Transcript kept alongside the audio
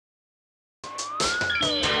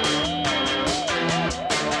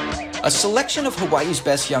A selection of Hawaii's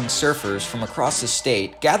best young surfers from across the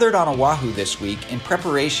state gathered on Oahu this week in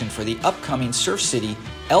preparation for the upcoming Surf City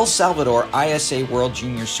El Salvador ISA World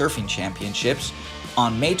Junior Surfing Championships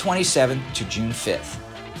on May 27th to June 5th.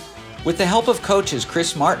 With the help of coaches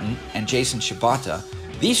Chris Martin and Jason Shibata,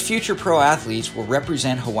 these future pro athletes will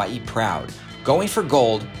represent Hawaii proud, going for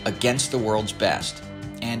gold against the world's best.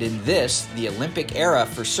 And in this, the Olympic era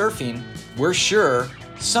for surfing, we're sure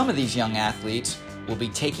some of these young athletes will be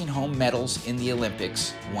taking home medals in the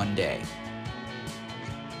Olympics one day.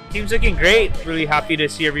 Team's looking great. Really happy to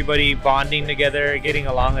see everybody bonding together, getting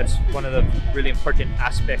along. That's one of the really important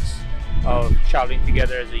aspects of traveling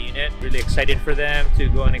together as a unit. Really excited for them to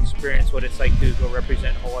go and experience what it's like to go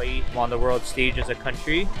represent Hawaii on the world stage as a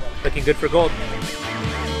country. Looking good for gold.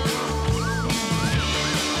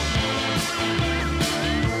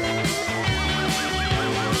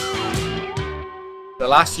 The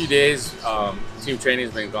last few days, team training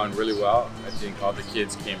has been going really well. I think all the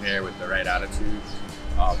kids came here with the right attitude.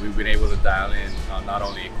 We've been able to dial in not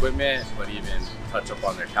only equipment, but even touch up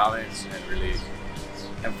on their talents and really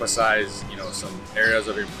emphasize, some areas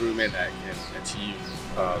of improvement that can achieve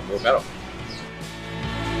gold medal.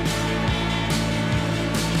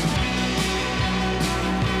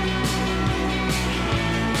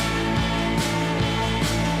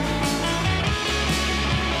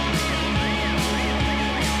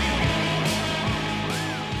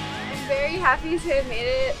 Happy to have made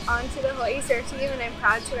it onto the Hawaii surf team, and I'm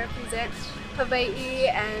proud to represent Hawaii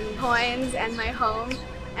and Hawaiians and my home.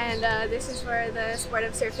 And this is where the sport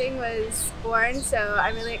of surfing was born, so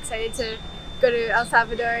I'm really excited to go to El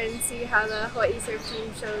Salvador and see how the Hawaii surf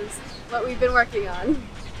team shows what we've been working on.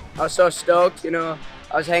 I was so stoked, I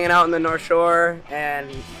was hanging out in the North Shore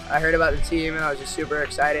and I heard about the team and I was just super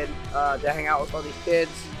excited to hang out with all these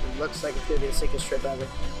kids. It looks like it's going to be the sickest trip ever.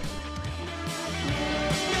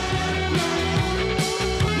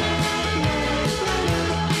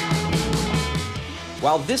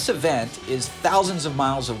 While this event is thousands of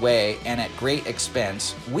miles away and at great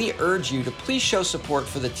expense, we urge you to please show support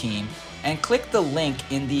for the team and click the link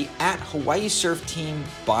in the @Hawaii Surf Team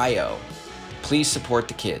bio. Please support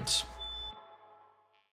the kids.